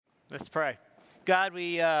Let's pray. God,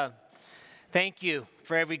 we thank you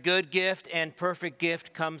for every good gift and perfect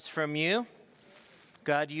gift comes from you.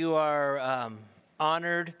 God, you are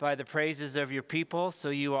honored by the praises of your people, so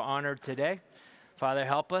you are honored today. Father,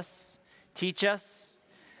 help us, teach us,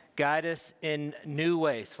 guide us in new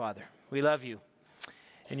ways, Father. We love you.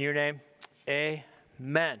 In your name,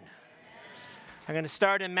 amen. I'm going to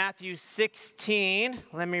start in Matthew 16.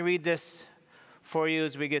 Let me read this for you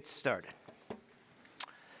as we get started.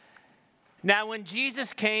 Now, when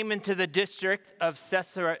Jesus came into the district of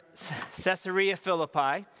Caesarea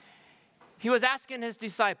Philippi, he was asking his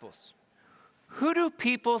disciples, "Who do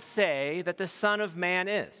people say that the Son of Man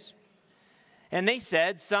is?" And they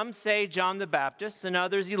said, "Some say John the Baptist, and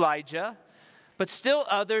others Elijah, but still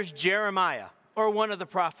others Jeremiah, or one of the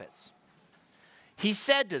prophets." He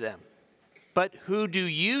said to them, "But who do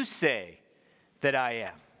you say that I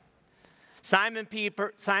am?" Simon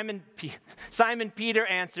Peter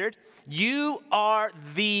answered, "You are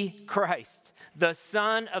the Christ, the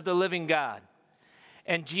Son of the living God."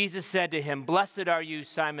 And Jesus said to him, "Blessed are you,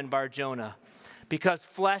 Simon Bar-Jonah, because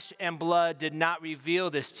flesh and blood did not reveal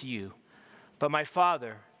this to you, but my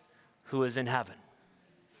Father who is in heaven."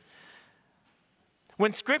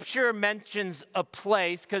 When Scripture mentions a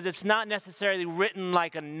place, because it's not necessarily written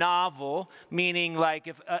like a novel, meaning like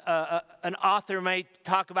if an author might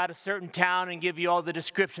talk about a certain town and give you all the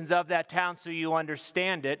descriptions of that town so you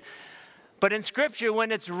understand it. But in Scripture,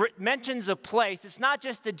 when it mentions a place, it's not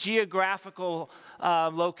just a geographical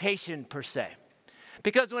location per se.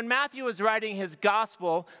 Because when Matthew was writing his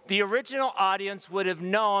gospel, the original audience would have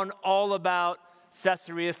known all about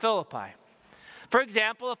Caesarea Philippi. For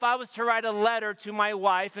example, if I was to write a letter to my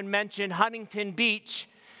wife and mention Huntington Beach,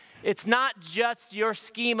 it's not just your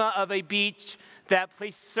schema of a beach that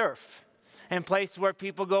plays surf and place where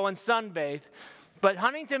people go and sunbathe. But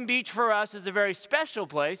Huntington Beach for us is a very special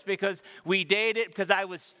place because we dated because I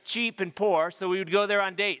was cheap and poor, so we would go there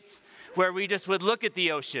on dates where we just would look at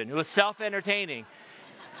the ocean. It was self-entertaining.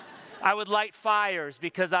 I would light fires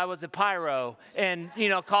because I was a pyro and,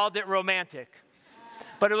 called it romantic.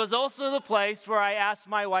 But it was also the place where I asked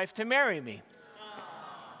my wife to marry me.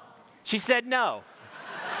 She said no.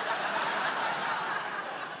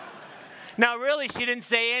 Now, really, she didn't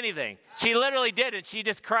say anything. She literally didn't. She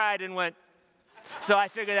just cried and went. So I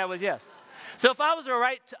figured that was yes. So if I was to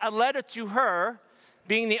write a letter to her,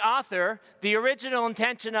 being the author, the original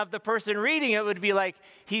intention of the person reading it would be like,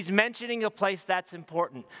 he's mentioning a place that's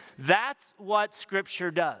important. That's what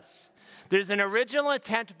Scripture does. There's an original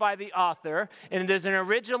intent by the author, and there's an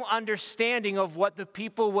original understanding of what the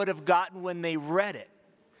people would have gotten when they read it.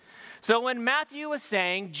 So when Matthew was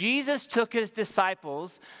saying Jesus took his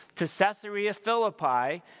disciples to Caesarea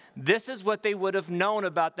Philippi, this is what they would have known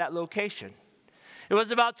about that location. It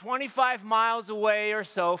was about 25 miles away or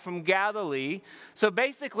so from Galilee. So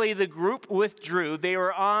basically the group withdrew. They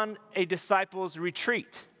were on a disciples'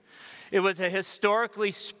 retreat. It was a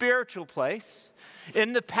historically spiritual place.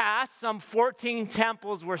 In the past, some 14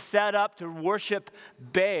 temples were set up to worship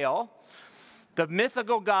Baal. The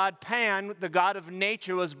mythical god Pan, the god of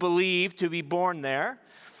nature, was believed to be born there.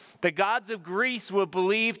 The gods of Greece were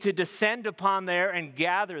believed to descend upon there and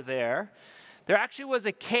gather there. There actually was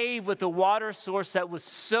a cave with a water source that was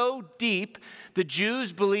so deep, the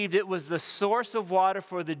Jews believed it was the source of water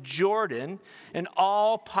for the Jordan, and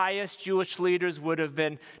all pious Jewish leaders would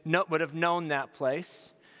have known that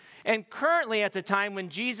place. And currently, at the time when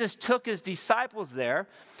Jesus took his disciples there,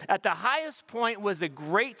 at the highest point was a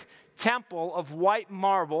great temple of white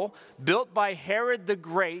marble built by Herod the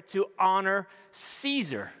Great to honor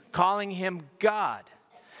Caesar, calling him God.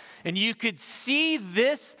 And you could see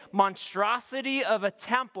this monstrosity of a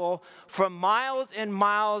temple from miles and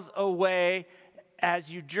miles away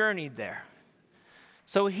as you journeyed there.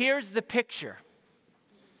 So here's the picture.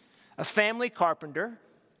 A family carpenter,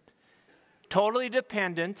 totally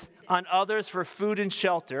dependent on others for food and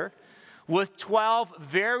shelter, with 12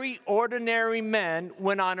 very ordinary men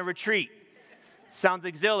went on a retreat. Sounds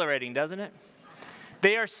exhilarating, doesn't it?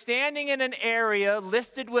 They are standing in an area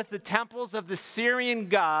listed with the temples of the Syrian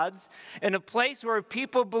gods, in a place where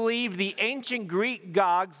people believe the ancient Greek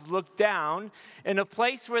gods looked down, in a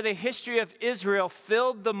place where the history of Israel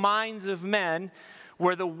filled the minds of men,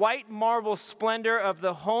 where the white marble splendor of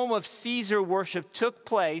the home of Caesar worship took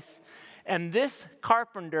place. And this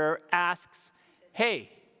carpenter asks,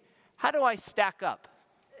 "Hey, how do I stack up?"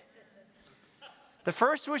 The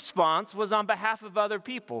first response was on behalf of other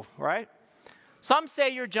people, right? Some say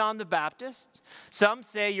you're John the Baptist. Some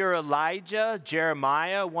say you're Elijah,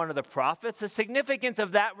 Jeremiah, one of the prophets. The significance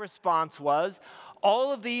of that response was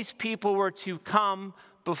all of these people were to come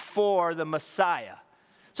before the Messiah.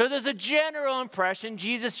 So there's a general impression,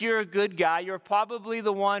 Jesus, you're a good guy. You're probably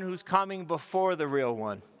the one who's coming before the real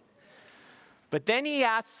one. But then he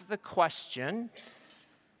asks the question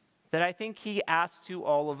that I think he asks to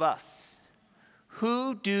all of us.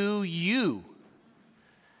 Who do you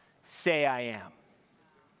say I am?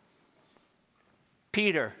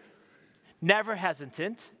 Peter, never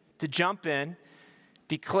hesitant to jump in,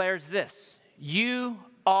 declares this: you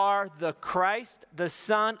are the Christ, the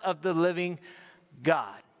Son of the living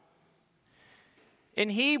God. In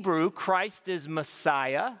Hebrew, Christ is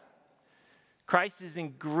Messiah. Christ is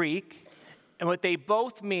in Greek. And what they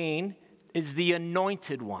both mean is the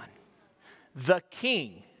anointed one, the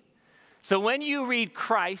King. So when you read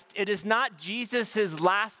Christ, it is not Jesus'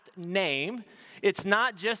 last name. It's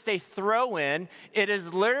not just a throw-in. It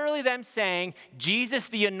is literally them saying, Jesus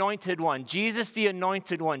the anointed one, Jesus the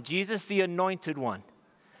anointed one, Jesus the anointed one.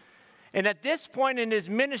 And at this point in his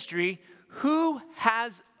ministry, who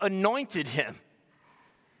has anointed him?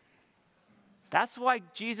 That's why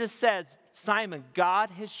Jesus says, Simon, God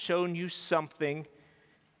has shown you something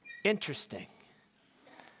interesting.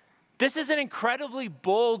 This is an incredibly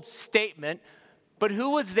bold statement, but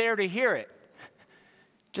who was there to hear it?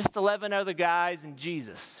 Just 11 other guys and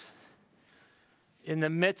Jesus in the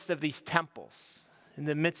midst of these temples, in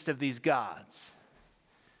the midst of these gods.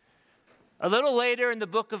 A little later in the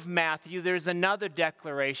book of Matthew, there's another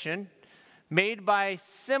declaration made by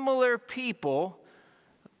similar people,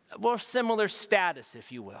 or similar status,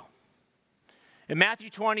 if you will. In Matthew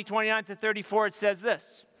 20, 29 to 34, it says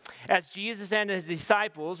this: as Jesus and his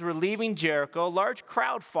disciples were leaving Jericho, a large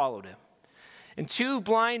crowd followed him. And two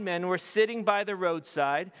blind men were sitting by the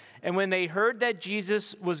roadside, and when they heard that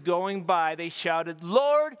Jesus was going by, they shouted,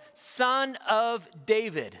 Lord, Son of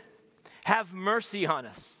David, have mercy on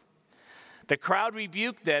us. The crowd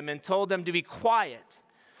rebuked them and told them to be quiet,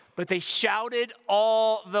 but they shouted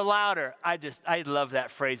all the louder. I love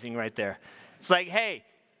that phrasing right there. It's like, hey,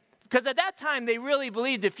 because at that time they really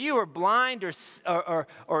believed if you were blind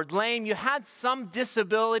or lame, you had some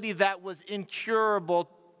disability that was incurable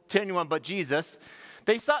to anyone but Jesus.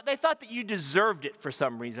 They thought that you deserved it for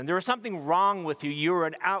some reason. There was something wrong with you. You were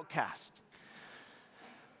an outcast.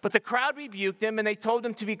 But the crowd rebuked him, and they told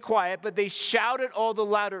him to be quiet, but they shouted all the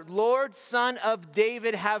louder, Lord, Son of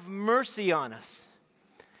David, have mercy on us.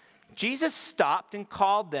 Jesus stopped and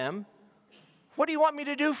called them. What do you want me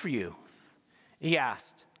to do for you? He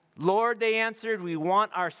asked. Lord, they answered, we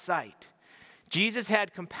want our sight. Jesus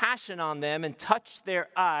had compassion on them and touched their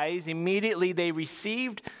eyes. Immediately they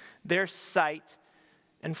received their sight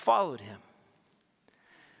and followed him.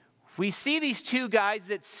 We see these two guys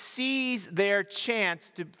that seize their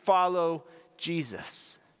chance to follow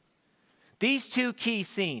Jesus. These two key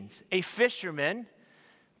scenes: a fisherman,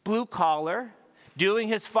 blue collar, doing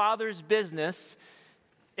his father's business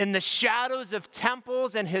in the shadows of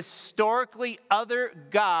temples and historically other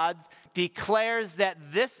gods, declares that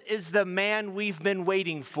this is the man we've been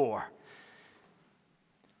waiting for.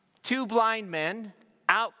 Two blind men,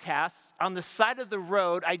 outcasts, on the side of the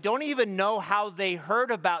road. I don't even know how they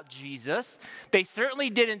heard about Jesus. They certainly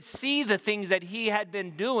didn't see the things that he had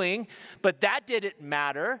been doing, but that didn't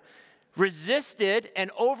matter. Resisted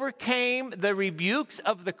and overcame the rebukes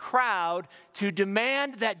of the crowd to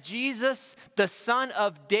demand that Jesus, the Son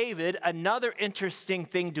of David, another interesting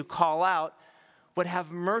thing to call out, would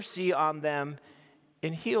have mercy on them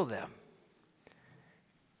and heal them.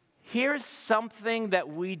 Here's something that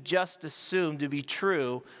we just assume to be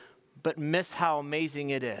true, but miss how amazing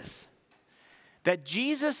it is. That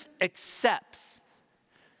Jesus accepts.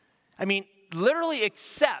 Literally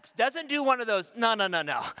accepts, doesn't do one of those, no.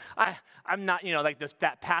 I'm not, like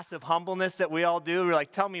that passive humbleness that we all do. We're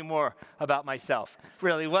like, tell me more about myself.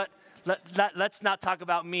 Really, what? Let's not talk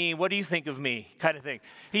about me. What do you think of me? Kind of thing.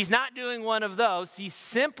 He's not doing one of those. He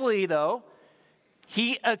simply, though,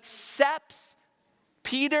 he accepts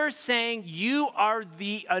Peter saying, you are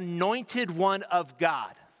the anointed one of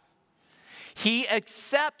God. He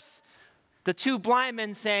accepts the two blind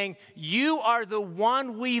men saying, you are the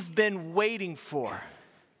one we've been waiting for.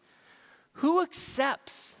 Who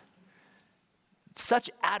accepts such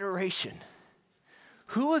adoration?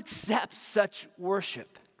 Who accepts such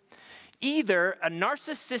worship? Either a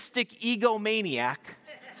narcissistic egomaniac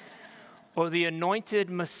or the anointed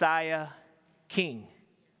Messiah King.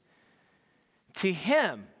 To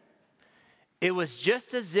him, it was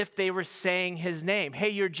just as if they were saying his name. Hey,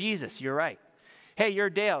 you're Jesus, you're right. Hey, you're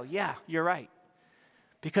Dale, yeah, you're right.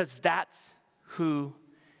 Because that's who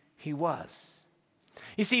he was.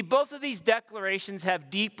 You see, both of these declarations have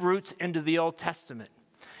deep roots into the Old Testament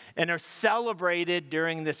and are celebrated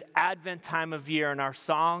during this Advent time of year in our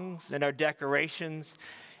songs and our decorations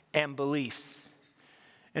and beliefs.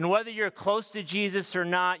 And whether you're close to Jesus or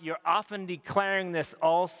not, you're often declaring this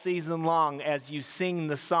all season long as you sing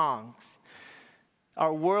the songs.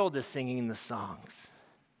 Our world is singing the songs.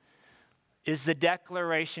 Is the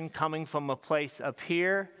declaration coming from a place up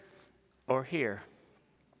here or here?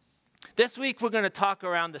 This week we're going to talk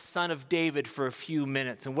around the Son of David for a few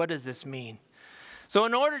minutes. And what does this mean? So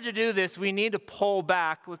in order to do this, we need to pull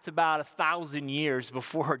back what's about 1,000 years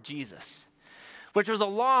before Jesus, which was a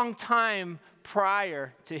long time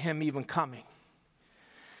prior to him even coming.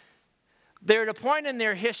 They're at a point in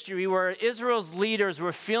their history where Israel's leaders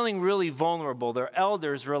were feeling really vulnerable. Their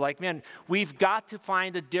elders were like, man, we've got to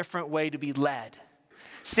find a different way to be led.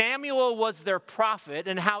 Samuel was their prophet,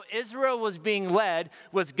 and how Israel was being led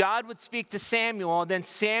was God would speak to Samuel, and then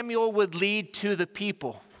Samuel would lead to the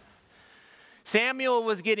people. Samuel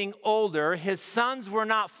was getting older. His sons were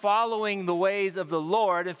not following the ways of the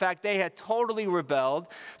Lord. In fact, they had totally rebelled.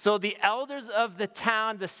 So the elders of the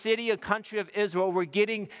town, the city and country of Israel were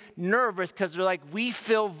getting nervous because they're like, we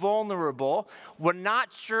feel vulnerable. We're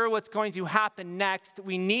not sure what's going to happen next.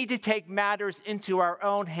 We need to take matters into our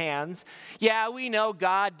own hands. Yeah, we know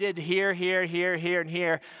God did here, and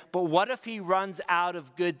here. But what if he runs out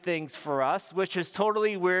of good things for us, which is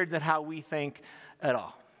totally weird than how we think at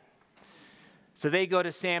all. So they go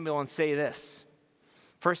to Samuel and say this.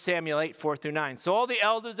 1 Samuel 8, 4-9. So all the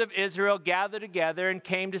elders of Israel gathered together and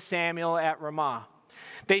came to Samuel at Ramah.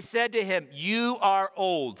 They said to him, you are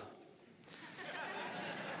old.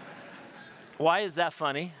 Why is that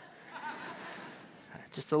funny?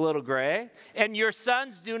 Just a little gray. And your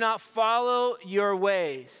sons do not follow your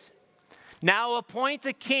ways. Now appoint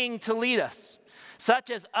a king to lead us, such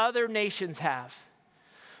as other nations have.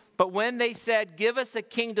 But when they said, give us a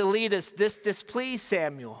king to lead us, this displeased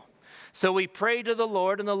Samuel. So he prayed to the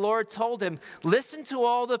Lord, and the Lord told him, listen to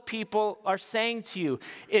all the people are saying to you.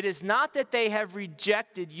 It is not that they have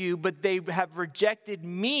rejected you, but they have rejected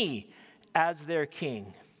me as their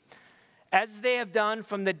king, as they have done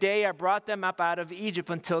from the day I brought them up out of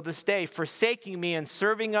Egypt until this day, forsaking me and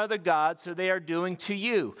serving other gods, so they are doing to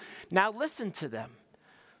you. Now listen to them.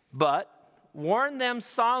 But warn them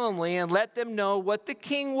solemnly and let them know what the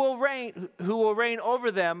king who will reign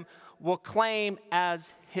over them will claim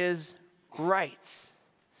as his rights.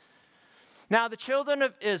 Now, the children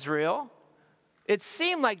of Israel, it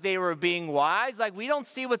seemed like they were being wise. Like, we don't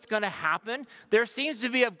see what's going to happen. There seems to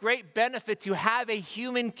be of great benefit to have a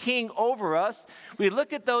human king over us. We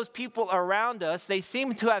look at those people around us. They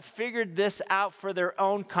seem to have figured this out for their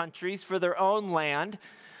own countries, for their own land.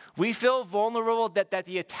 We feel vulnerable that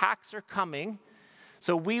the attacks are coming,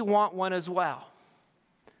 so we want one as well.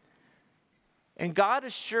 And God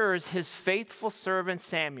assures his faithful servant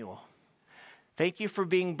Samuel, thank you for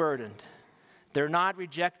being burdened. They're not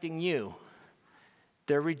rejecting you.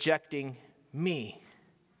 They're rejecting me.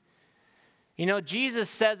 You know, Jesus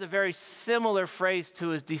says a very similar phrase to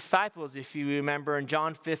his disciples, if you remember in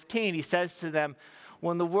John 15. He says to them,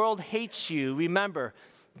 when the world hates you, remember,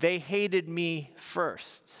 they hated me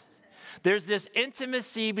first. There's this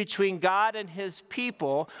intimacy between God and his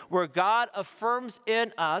people where God affirms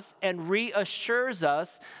in us and reassures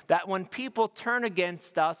us that when people turn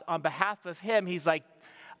against us on behalf of him, he's like,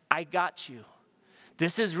 I got you.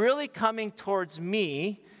 This is really coming towards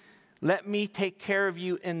me. Let me take care of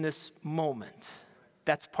you in this moment.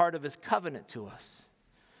 That's part of his covenant to us.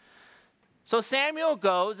 So Samuel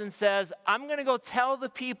goes and says, I'm going to go tell the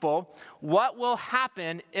people what will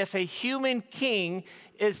happen if a human king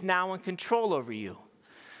is now in control over you.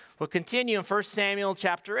 We'll continue in 1 Samuel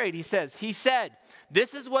chapter 8. He said,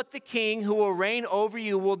 this is what the king who will reign over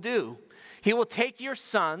you will do. He will take your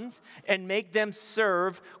sons and make them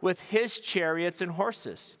serve with his chariots and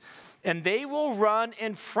horses. And they will run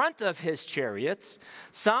in front of his chariots.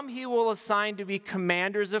 Some he will assign to be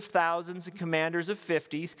commanders of thousands and commanders of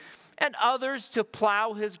 50s, and others to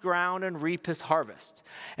plow his ground and reap his harvest,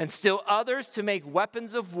 and still others to make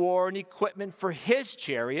weapons of war and equipment for his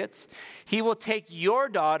chariots. He will take your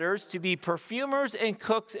daughters to be perfumers and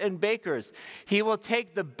cooks and bakers. He will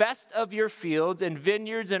take the best of your fields and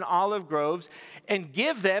vineyards and olive groves and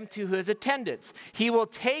give them to his attendants. He will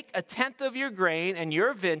take a tenth of your grain and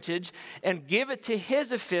your vintage and give it to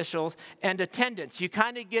his officials and attendants. You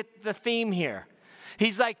kind of get the theme here.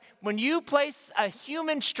 He's like, when you place a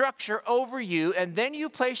human structure over you and then you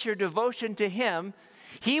place your devotion to him,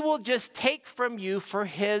 he will just take from you for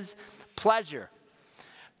his pleasure.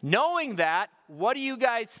 Knowing that, what do you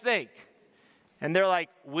guys think? And they're like,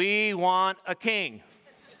 we want a king.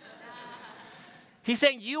 He's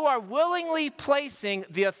saying you are willingly placing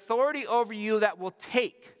the authority over you that will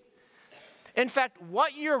take. In fact,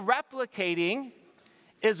 what you're replicating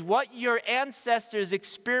is what your ancestors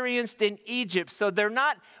experienced in Egypt. So they're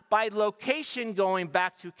not by location going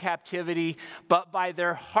back to captivity, but by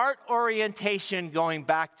their heart orientation going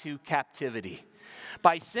back to captivity.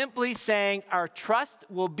 By simply saying, our trust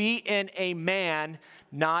will be in a man,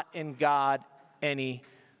 not in God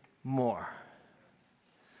anymore.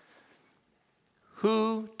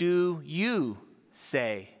 Who do you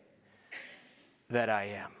say that I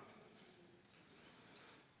am?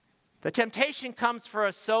 The temptation comes for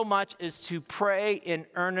us so much is to pray in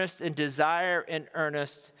earnest and desire in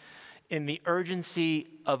earnest in the urgency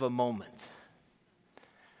of a moment.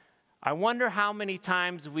 I wonder how many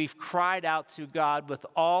times we've cried out to God with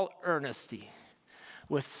all earnesty,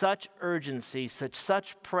 with such urgency,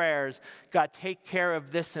 such prayers, God, take care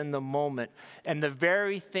of this in the moment. And the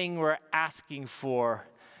very thing we're asking for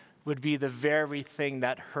would be the very thing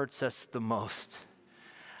that hurts us the most.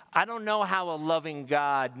 I don't know how a loving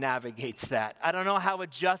God navigates that. I don't know how a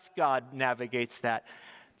just God navigates that.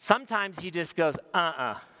 Sometimes he just goes,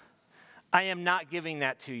 I am not giving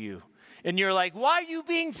that to you. And you're like, why are you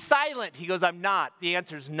being silent? He goes, I'm not. The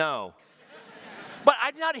answer is no. But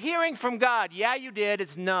I'm not hearing from God. Yeah, you did.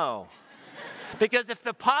 It's no. Because if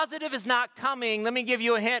the positive is not coming, let me give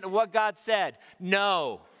you a hint of what God said.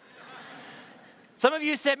 No. Some of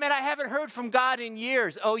you said, man, I haven't heard from God in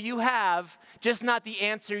years. Oh, you have, just not the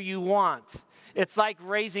answer you want. It's like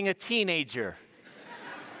raising a teenager.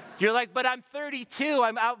 You're like, but I'm 32.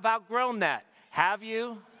 I've outgrown that. Have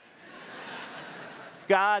you?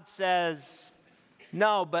 God says,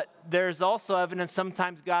 no, but there's also evidence.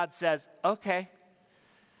 Sometimes God says, okay,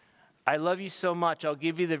 I love you so much. I'll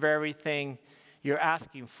give you the very thing you're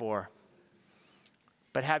asking for.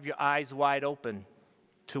 But have your eyes wide open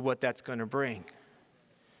to what that's going to bring.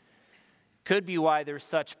 Could be why there's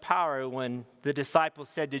such power when the disciples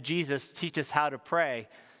said to Jesus, teach us how to pray.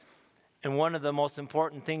 And one of the most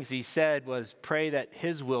important things he said was, pray that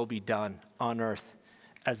his will be done on earth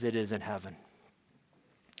as it is in heaven.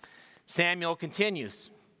 Samuel continues.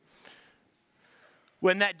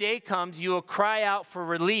 When that day comes, you will cry out for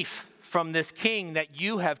relief from this king that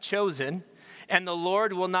you have chosen, and the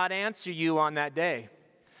Lord will not answer you on that day.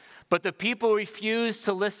 But the people refused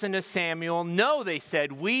to listen to Samuel. No, they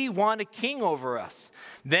said, we want a king over us.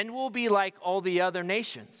 Then we'll be like all the other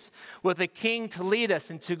nations, with a king to lead us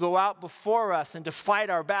and to go out before us and to fight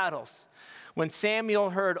our battles. When Samuel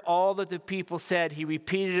heard all that the people said, he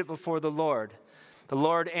repeated it before the Lord. The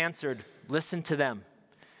Lord answered, listen to them.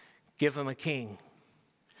 Give them a king.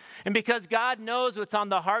 And because God knows what's on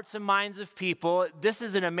the hearts and minds of people, this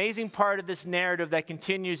is an amazing part of this narrative that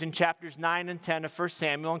continues in chapters 9 and 10 of 1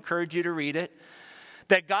 Samuel. I encourage you to read it.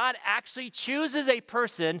 That God actually chooses a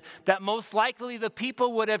person that most likely the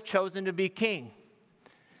people would have chosen to be king.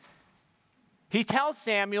 He tells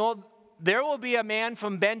Samuel, there will be a man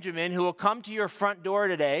from Benjamin who will come to your front door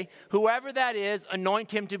today. Whoever that is,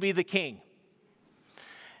 anoint him to be the king.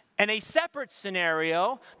 In a separate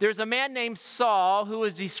scenario, there's a man named Saul who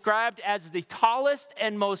is described as the tallest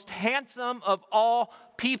and most handsome of all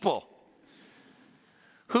people,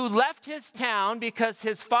 who left his town because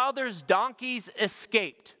his father's donkeys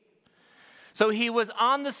escaped. So he was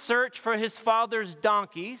on the search for his father's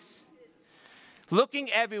donkeys,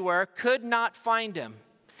 looking everywhere, could not find him.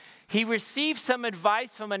 He received some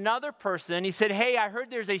advice from another person. He said, hey, I heard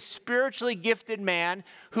there's a spiritually gifted man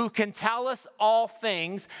who can tell us all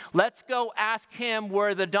things. Let's go ask him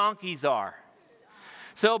where the donkeys are.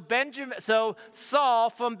 So Saul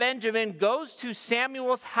from Benjamin goes to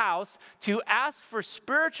Samuel's house to ask for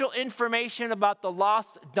spiritual information about the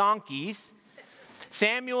lost donkeys.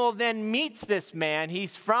 Samuel then meets this man.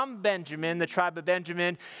 He's from Benjamin, the tribe of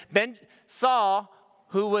Benjamin. Saul,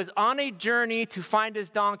 who was on a journey to find his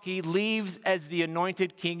donkey, leaves as the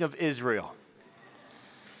anointed king of Israel.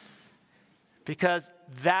 Because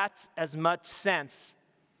that's as much sense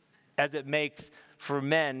as it makes for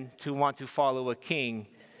men to want to follow a king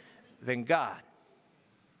than God.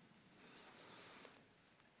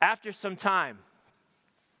 After some time,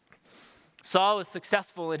 Saul was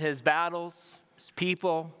successful in his battles, his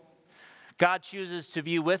people. God chooses to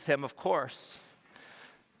be with him, of course.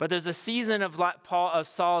 But there's a season of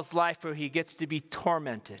Saul's life where he gets to be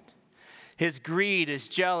tormented. His greed, his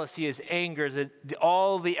jealousy, his anger,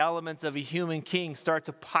 all the elements of a human king start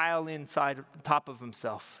to pile inside the top of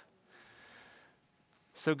himself.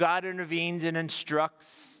 So God intervenes and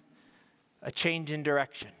instructs a change in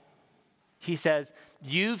direction. He says,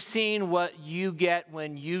 you've seen what you get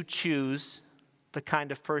when you choose the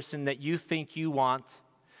kind of person that you think you want.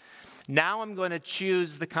 Now I'm going to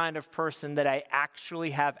choose the kind of person that I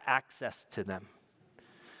actually have access to them.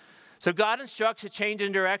 So God instructs a change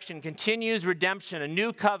in direction, continues redemption, a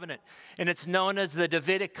new covenant, and it's known as the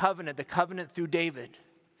Davidic covenant, the covenant through David.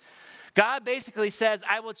 God basically says,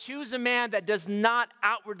 I will choose a man that does not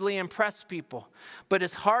outwardly impress people, but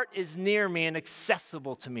his heart is near me and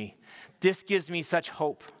accessible to me. This gives me such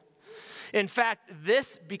hope. In fact,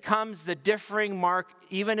 this becomes the differing mark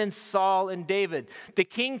even in Saul and David, the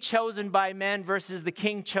king chosen by men versus the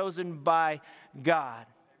king chosen by God.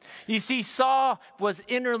 You see, Saul was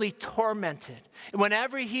innerly tormented.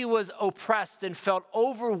 Whenever he was oppressed and felt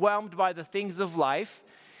overwhelmed by the things of life,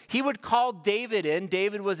 he would call David in.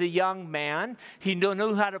 David was a young man. He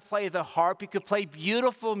knew how to play the harp. He could play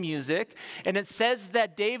beautiful music. And it says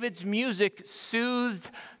that David's music soothed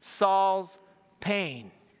Saul's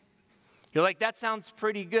pain. You're like, that sounds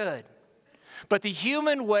pretty good. But the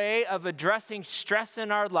human way of addressing stress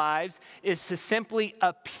in our lives is to simply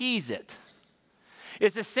appease it.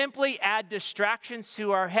 Is to simply add distractions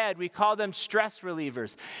to our head. We call them stress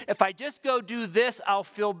relievers. If I just go do this, I'll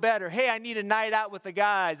feel better. Hey, I need a night out with the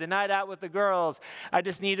guys, a night out with the girls. I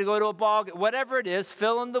just need to go to a ball game. Whatever it is,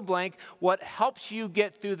 fill in the blank. What helps you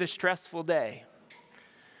get through the stressful day?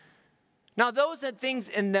 Now, those are things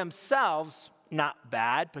in themselves, not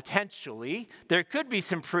bad, potentially. There could be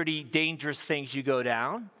some pretty dangerous things you go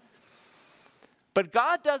down. But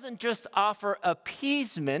God doesn't just offer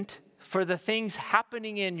appeasement for the things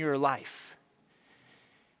happening in your life.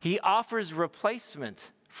 He offers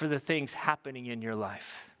replacement for the things happening in your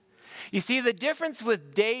life. You see, the difference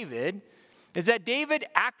with David is that David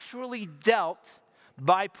actually dealt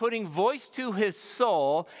by putting voice to his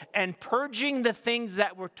soul and purging the things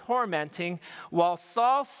that were tormenting, while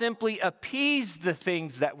Saul simply appeased the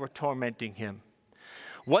things that were tormenting him.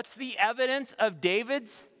 What's the evidence of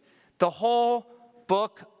David's? The whole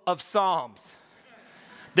book of Psalms.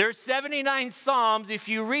 There's 79 Psalms. If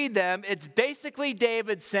you read them, it's basically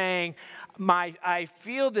David saying, I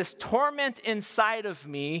feel this torment inside of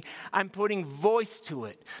me. I'm putting voice to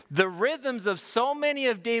it. The rhythms of so many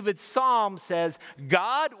of David's Psalms says,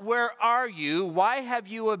 God, where are you? Why have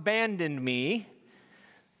you abandoned me?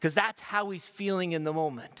 Because that's how he's feeling in the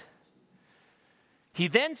moment. He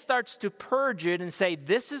then starts to purge it and say,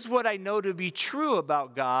 this is what I know to be true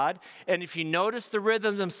about God. And if you notice the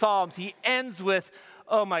rhythms of Psalms, he ends with,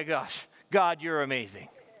 oh my gosh, God, you're amazing.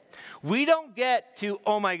 We don't get to,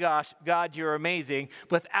 oh my gosh, God, you're amazing,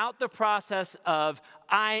 without the process of,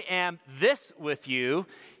 I am this with you.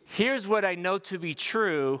 Here's what I know to be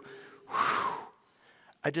true. Whew.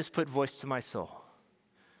 I just put voice to my soul.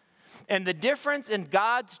 And the difference in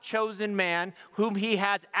God's chosen man, whom he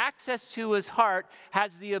has access to his heart,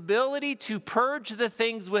 has the ability to purge the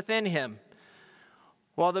things within him,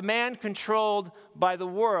 while the man controlled by the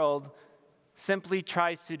world simply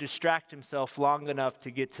tries to distract himself long enough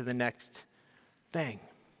to get to the next thing.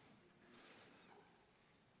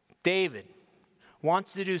 David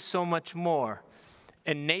wants to do so much more,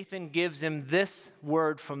 and Nathan gives him this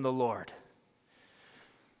word from the Lord.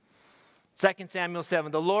 2 Samuel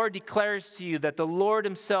 7, the Lord declares to you that the Lord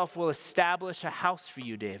himself will establish a house for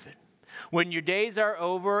you, David. When your days are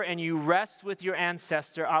over and you rest with your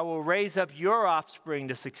ancestor, I will raise up your offspring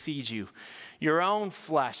to succeed you, your own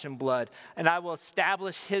flesh and blood, and I will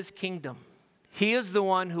establish his kingdom. He is the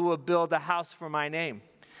one who will build a house for my name,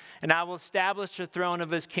 and I will establish the throne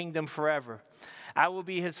of his kingdom forever. I will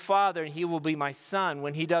be his father, and he will be my son.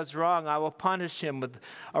 When he does wrong, I will punish him with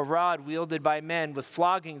a rod wielded by men, with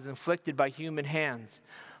floggings inflicted by human hands.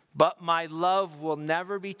 But my love will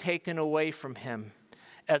never be taken away from him,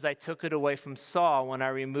 as I took it away from Saul when I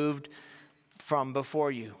removed from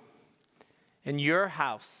before you. And your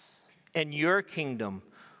house and your kingdom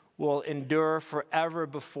will endure forever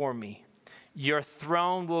before me. Your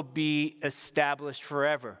throne will be established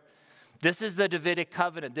forever. This is the Davidic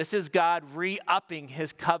covenant. This is God re-upping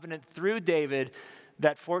his covenant through David,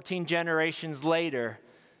 that 14 generations later,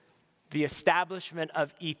 the establishment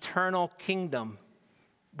of eternal kingdom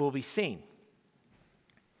will be seen.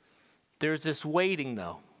 There's this waiting,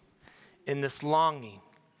 though, in this longing.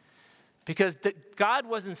 Because God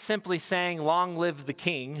wasn't simply saying, long live the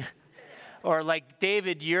king, or like,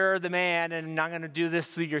 David, you're the man, and I'm going to do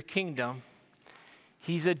this through your kingdom.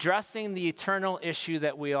 He's addressing the eternal issue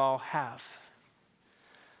that we all have.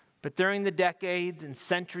 But during the decades and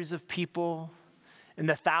centuries of people, in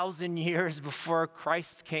the 1,000 years before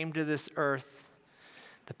Christ came to this earth,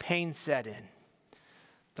 the pain set in.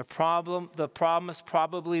 The promise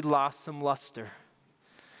probably lost some luster,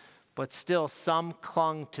 but still some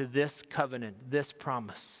clung to this covenant, this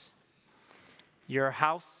promise. Your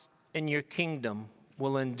house and your kingdom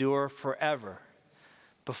will endure forever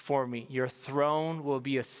before me. Your throne will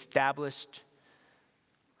be established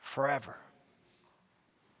forever.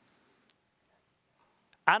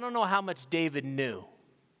 I don't know how much David knew,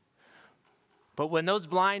 but when those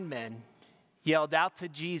blind men yelled out to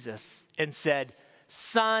Jesus and said,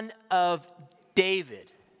 "Son of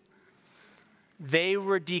David," they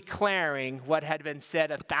were declaring what had been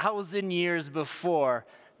said 1,000 years before.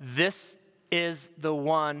 This is the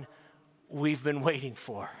one we've been waiting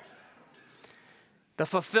for. The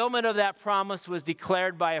fulfillment of that promise was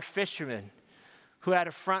declared by a fisherman who had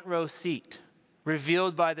a front row seat,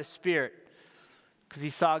 revealed by the Spirit, because he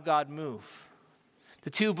saw God move. The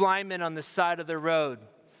two blind men on the side of the road,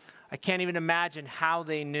 I can't even imagine how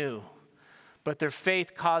they knew, but their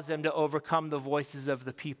faith caused them to overcome the voices of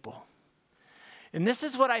the people. And this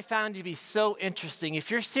is what I found to be so interesting. If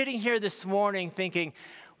you're sitting here this morning thinking,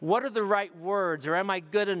 what are the right words, or am I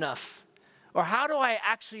good enough? Or how do I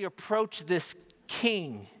actually approach this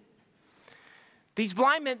king? These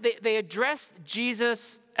blind men, they addressed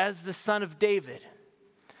Jesus as the Son of David.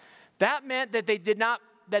 That meant that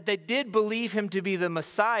they did believe him to be the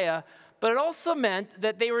Messiah, but it also meant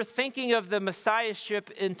that they were thinking of the Messiahship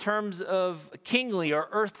in terms of kingly or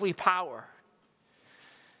earthly power.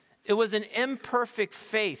 It was an imperfect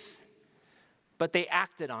faith, but they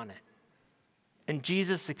acted on it, and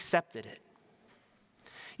Jesus accepted it.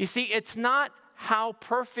 You see, it's not how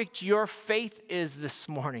perfect your faith is this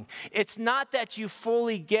morning. It's not that you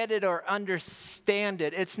fully get it or understand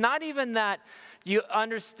it. It's not even that you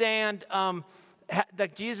understand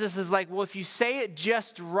that Jesus is like, well, if you say it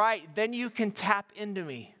just right, then you can tap into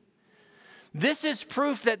me. This is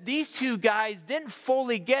proof that these two guys didn't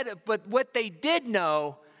fully get it, but what they did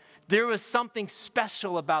know, there was something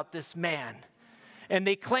special about this man. And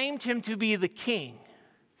they claimed him to be the king.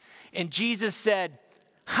 And Jesus said,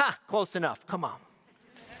 close enough, come on.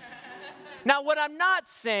 Now, what I'm not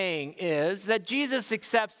saying is that Jesus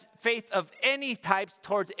accepts faith of any types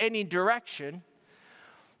towards any direction.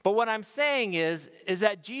 But what I'm saying is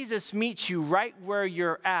that Jesus meets you right where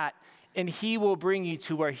you're at, and he will bring you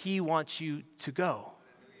to where he wants you to go.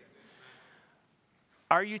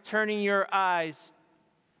 Are you turning your eyes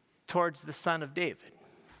towards the Son of David?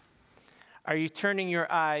 Are you turning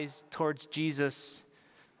your eyes towards Jesus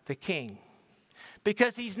the King?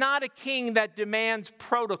 Because he's not a king that demands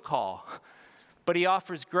protocol, but he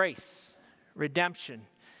offers grace, redemption,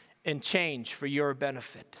 and change for your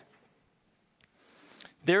benefit.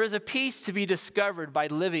 There is a peace to be discovered by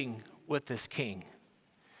living with this king.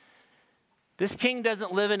 This king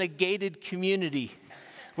doesn't live in a gated community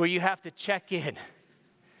where you have to check in.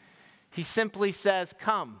 He simply says,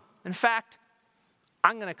 come. In fact,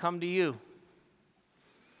 I'm going to come to you.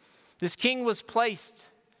 This king was placed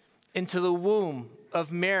into the womb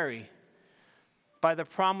of Mary by the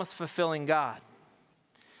promise-fulfilling God.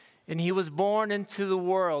 And he was born into the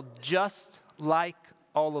world just like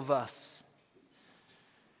all of us.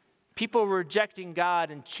 People were rejecting God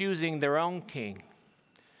and choosing their own king.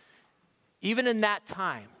 Even in that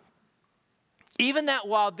time, even that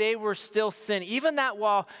while they were still sinning, even that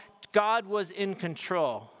while God was in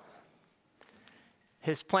control,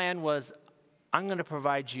 his plan was, I'm going to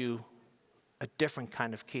provide you a different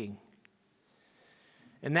kind of king.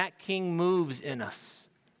 And that king moves in us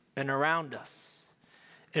and around us,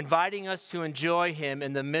 inviting us to enjoy him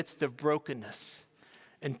in the midst of brokenness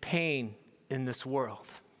and pain in this world.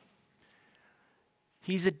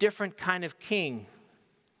 He's a different kind of king.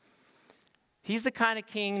 He's the kind of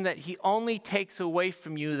king that he only takes away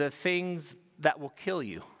from you the things that will kill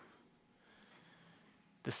you,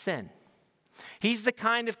 the sin. He's the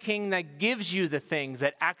kind of king that gives you the things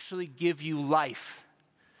that actually give you life,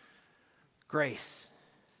 grace.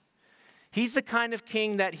 He's the kind of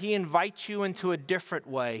king that he invites you into a different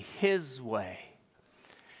way, his way.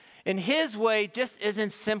 And his way just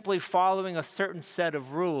isn't simply following a certain set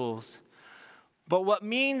of rules, but what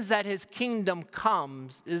means that his kingdom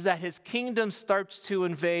comes is that his kingdom starts to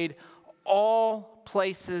invade all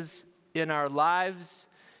places in our lives,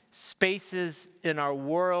 spaces in our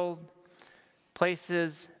world,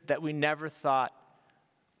 places that we never thought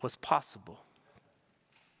was possible.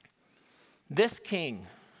 This king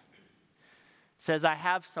says, I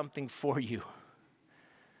have something for you.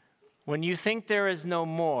 When you think there is no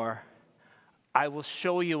more, I will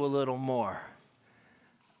show you a little more.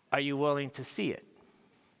 Are you willing to see it?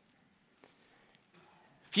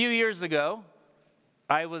 A few years ago,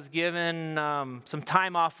 I was given some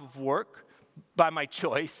time off of work by my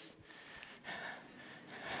choice.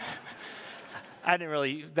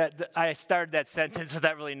 I started that sentence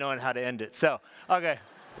without really knowing how to end it. So, okay.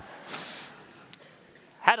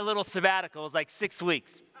 Had a little sabbatical. It was like 6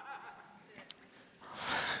 weeks.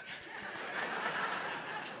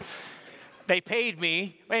 They paid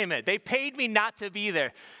me. Wait a minute. They paid me not to be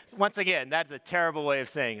there. Once again, that's a terrible way of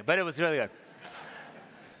saying it, but it was really good.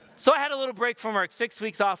 So I had a little break from work, 6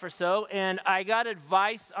 weeks off or so, and I got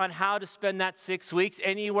advice on how to spend that 6 weeks,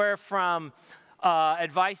 anywhere from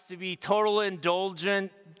advice to be total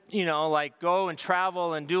indulgent, like go and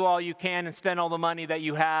travel and do all you can and spend all the money that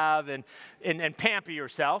you have and pamper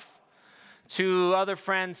yourself, to other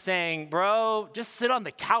friends saying, bro, just sit on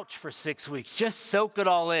the couch for 6 weeks, just soak it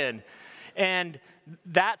all in. And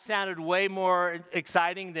that sounded way more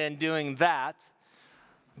exciting than doing that.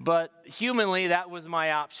 But humanly, that was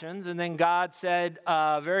my options. And then God said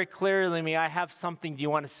very clearly to me, I have something. Do you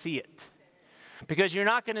want to see it? Because you're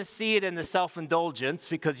not going to see it in the self-indulgence,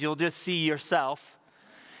 because you'll just see yourself.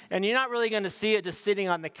 And you're not really going to see it just sitting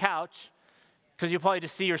on the couch, because you'll probably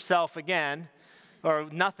just see yourself again or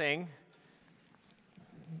nothing.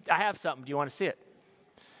 I have something. Do you want to see it?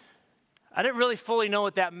 I didn't really fully know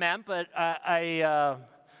what that meant, but I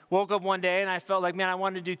woke up one day and I felt like, man, I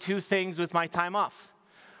wanted to do two things with my time off.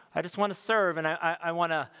 I just want to serve, and I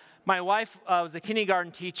want to. My wife was a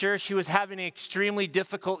kindergarten teacher. She was having an extremely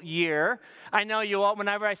difficult year. I know you all,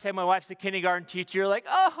 whenever I say my wife's a kindergarten teacher, you're like,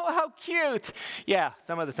 oh, how cute. Yeah,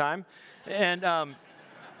 some of the time. And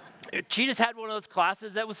she just had one of those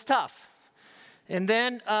classes that was tough. And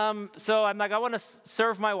then, so I'm like, I want to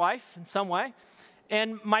serve my wife in some way.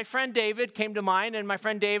 And my friend David came to mind, and my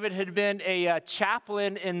friend David had been a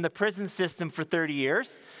chaplain in the prison system for 30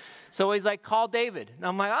 years. So he's like, call David. And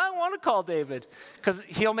I'm like, I don't want to call David because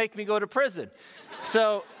he'll make me go to prison.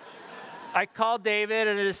 So I called David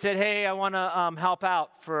and I just said, hey, I want to help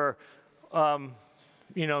out for, I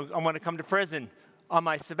want to come to prison on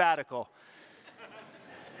my sabbatical.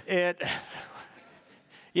 And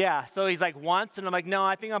yeah, so he's like, once? And I'm like, no,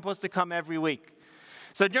 I think I'm supposed to come every week.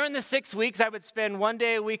 So during the 6 weeks, I would spend 1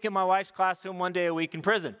 day a week in my wife's classroom, 1 day a week in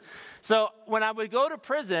prison. So when I would go to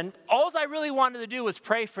prison, all I really wanted to do was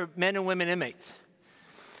pray for men and women inmates.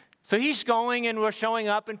 So he's going and we're showing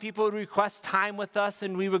up and people would request time with us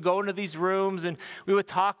and we would go into these rooms and we would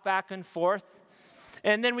talk back and forth.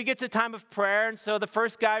 And then we get to time of prayer, and so the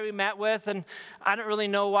first guy we met with, and I don't really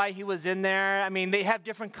know why he was in there. I mean, they have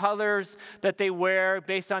different colors that they wear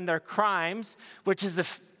based on their crimes, which is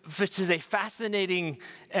a fascinating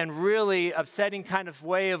and really upsetting kind of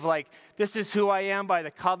way of like, this is who I am by the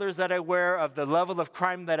colors that I wear, of the level of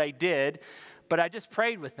crime that I did. But I just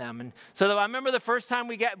prayed with them. And so I remember the first time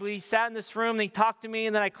we sat in this room, and he talked to me,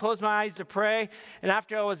 and then I closed my eyes to pray. And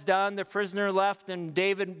after I was done, the prisoner left, and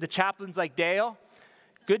David, the chaplain's like, Dale,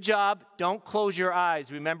 good job. Don't close your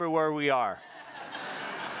eyes. Remember where we are.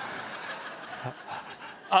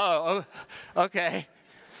 Oh, okay.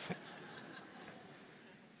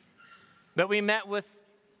 But we met with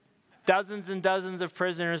dozens and dozens of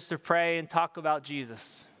prisoners to pray and talk about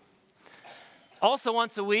Jesus. Also,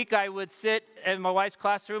 once a week, I would sit in my wife's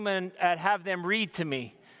classroom and have them read to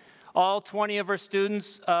me. All 20 of our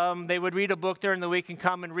students, they would read a book during the week and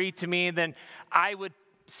come and read to me, and then I would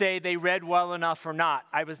say they read well enough or not.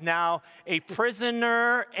 I was now a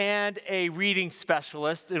prisoner and a reading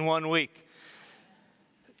specialist in 1 week.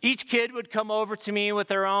 Each kid would come over to me with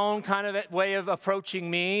their own kind of way of approaching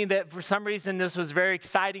me, that for some reason this was very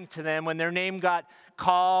exciting to them. When their name got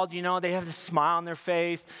called, they have this smile on their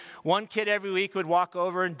face. One kid every week would walk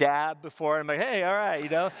over and dab before I'm like, hey, all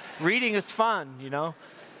right, reading is fun,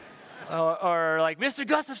 Or like, Mr.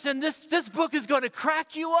 Gustafson, this book is going to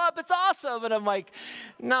crack you up. It's awesome. And I'm like,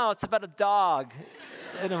 no, it's about a dog.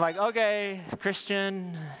 And I'm like, okay,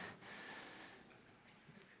 Christian.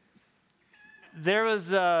 There was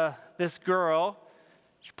this girl.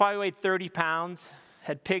 She probably weighed 30 pounds,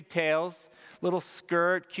 had pigtails, little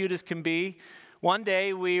skirt, cute as can be. One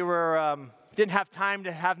day we didn't have time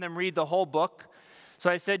to have them read the whole book. So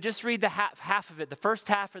I said, just read the half of it. The first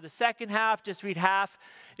half or the second half, just read half,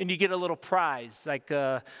 and you get a little prize, like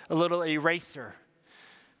a little eraser.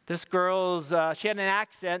 This girl's, she had an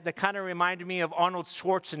accent that kind of reminded me of Arnold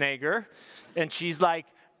Schwarzenegger. And she's like,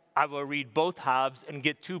 I will read both halves and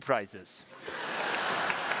get 2 prizes.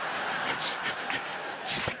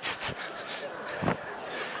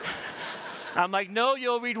 I'm like, no,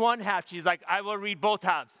 you'll read 1 half. She's like, I will read both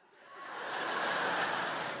halves.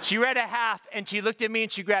 She read a half, and she looked at me,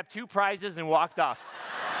 and she grabbed 2 prizes and walked off.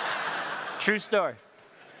 True story.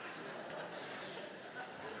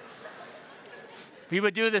 We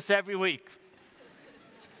would do this every week.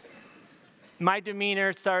 My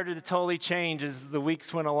demeanor started to totally change as the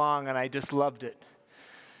weeks went along, and I just loved it.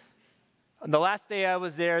 On the last day I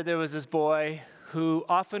was there was this boy who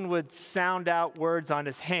often would sound out words on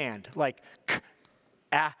his hand, like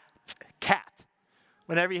cat,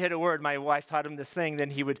 whenever he hit a word, my wife taught him this thing, then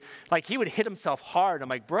he would hit himself hard. I'm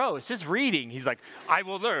like, bro, it's just reading. He's like, I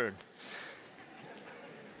will learn.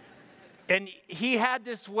 And he had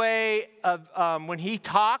this way of, when he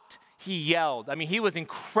talked, he yelled. I mean, he was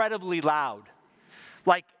incredibly loud,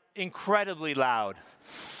 like incredibly loud.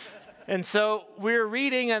 And so we were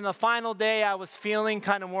reading, and the final day I was feeling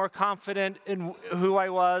kind of more confident in who I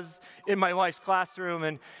was in my wife's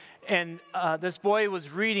classroom. And this boy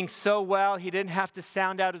was reading so well, he didn't have to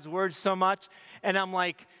sound out his words so much. And I'm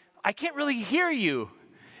like, I can't really hear you.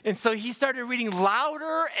 And so he started reading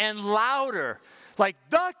louder and louder. Like,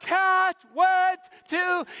 the cat went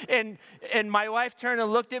to, and my wife turned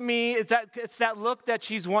and looked at me. It's that look that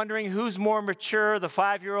she's wondering who's more mature, the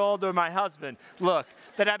 5-year-old or my husband. Look,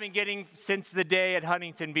 that I've been getting since the day at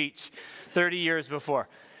Huntington Beach, 30 years before.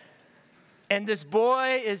 And this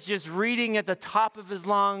boy is just reading at the top of his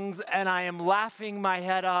lungs, and I am laughing my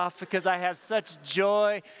head off because I have such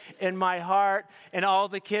joy in my heart, and all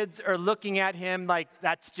the kids are looking at him like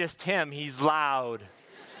that's just him. He's loud.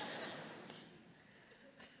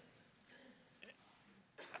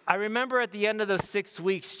 I remember at the end of those 6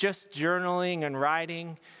 weeks just journaling and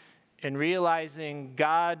writing and realizing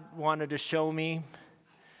God wanted to show me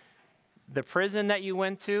the prison that you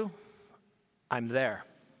went to, I'm there.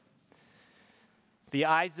 The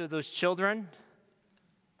eyes of those children,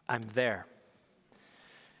 I'm there.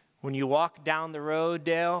 When you walk down the road,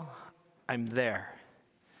 Dale, I'm there.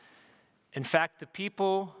 In fact, the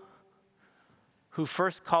people who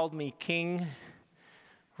first called me king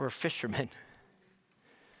were fishermen.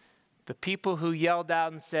 The people who yelled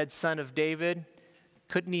out and said, Son of David,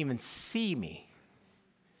 couldn't even see me.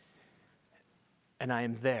 And I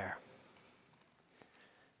am there.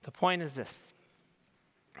 The point is this.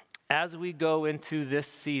 As we go into this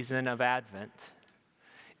season of Advent,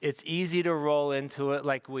 it's easy to roll into it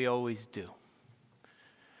like we always do.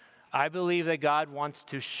 I believe that God wants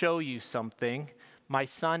to show you something. My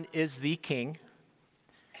son is the king.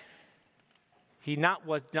 He not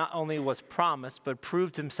only was promised, but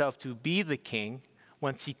proved himself to be the king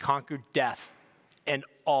once he conquered death and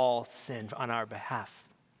all sin on our behalf.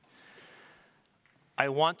 I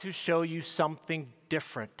want to show you something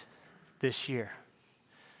different this year.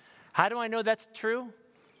 How do I know that's true?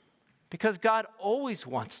 Because God always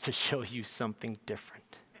wants to show you something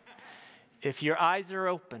different. If your eyes are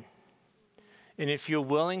open, and if you're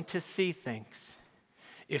willing to see things,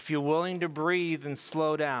 if you're willing to breathe and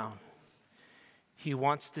slow down, He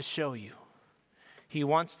wants to show you. He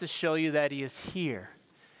wants to show you that He is here,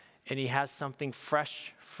 and He has something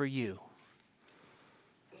fresh for you.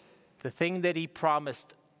 The thing that He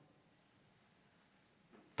promised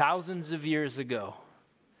thousands of years ago,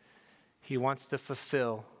 He wants to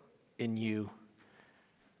fulfill in you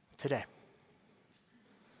today.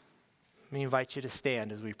 Let me invite you to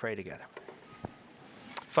stand as we pray together.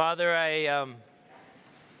 Father,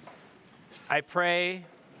 I pray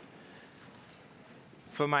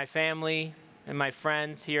for my family and my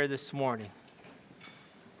friends here this morning,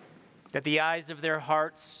 that the eyes of their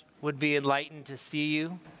hearts would be enlightened to see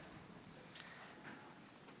you,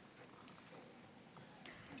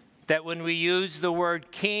 that when we use the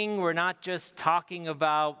word king, we're not just talking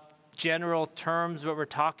about general terms, but we're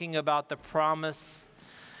talking about the promise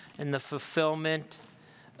and the fulfillment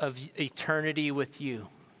of eternity with you.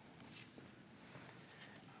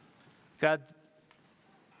 God,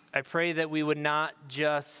 I pray that we would not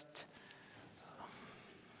just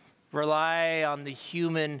rely on the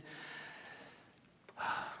human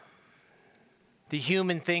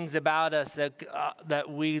things about us that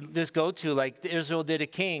we just go to, like Israel did a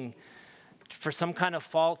king, for some kind of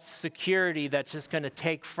false security that's just going to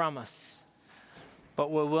take from us.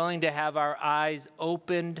 But we're willing to have our eyes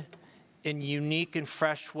opened in unique and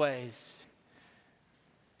fresh ways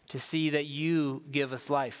to see that you give us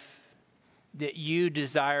life, that you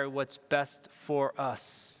desire what's best for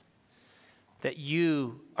us, that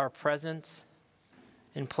you are present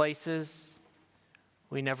in places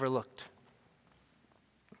we never looked.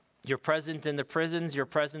 You're present in the prisons, your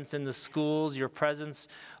presence in the schools, your presence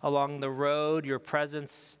along the road, your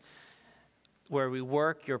presence where we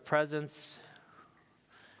work, your presence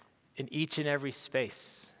in each and every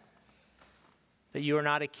space. That you are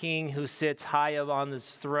not a king who sits high up on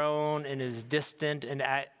his throne and is distant and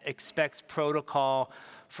expects protocol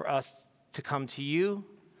for us to come to you,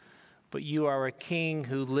 but you are a king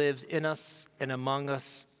who lives in us and among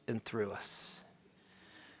us and through us.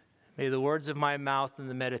 May the words of my mouth and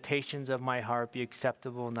the meditations of my heart be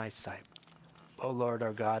acceptable in thy sight, O Lord,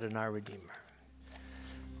 our God and our Redeemer.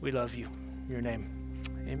 We love you. In your name,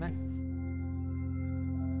 amen.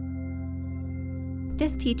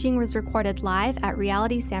 This teaching was recorded live at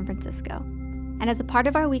Reality San Francisco. And as a part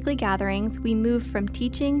of our weekly gatherings, we move from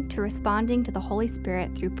teaching to responding to the Holy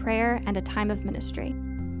Spirit through prayer and a time of ministry.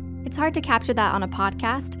 It's hard to capture that on a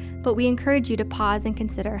podcast, but we encourage you to pause and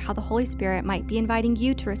consider how the Holy Spirit might be inviting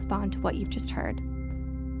you to respond to what you've just heard.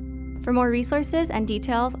 For more resources and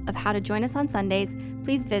details of how to join us on Sundays,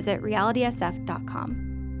 please visit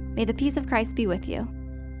realitysf.com. May the peace of Christ be with you.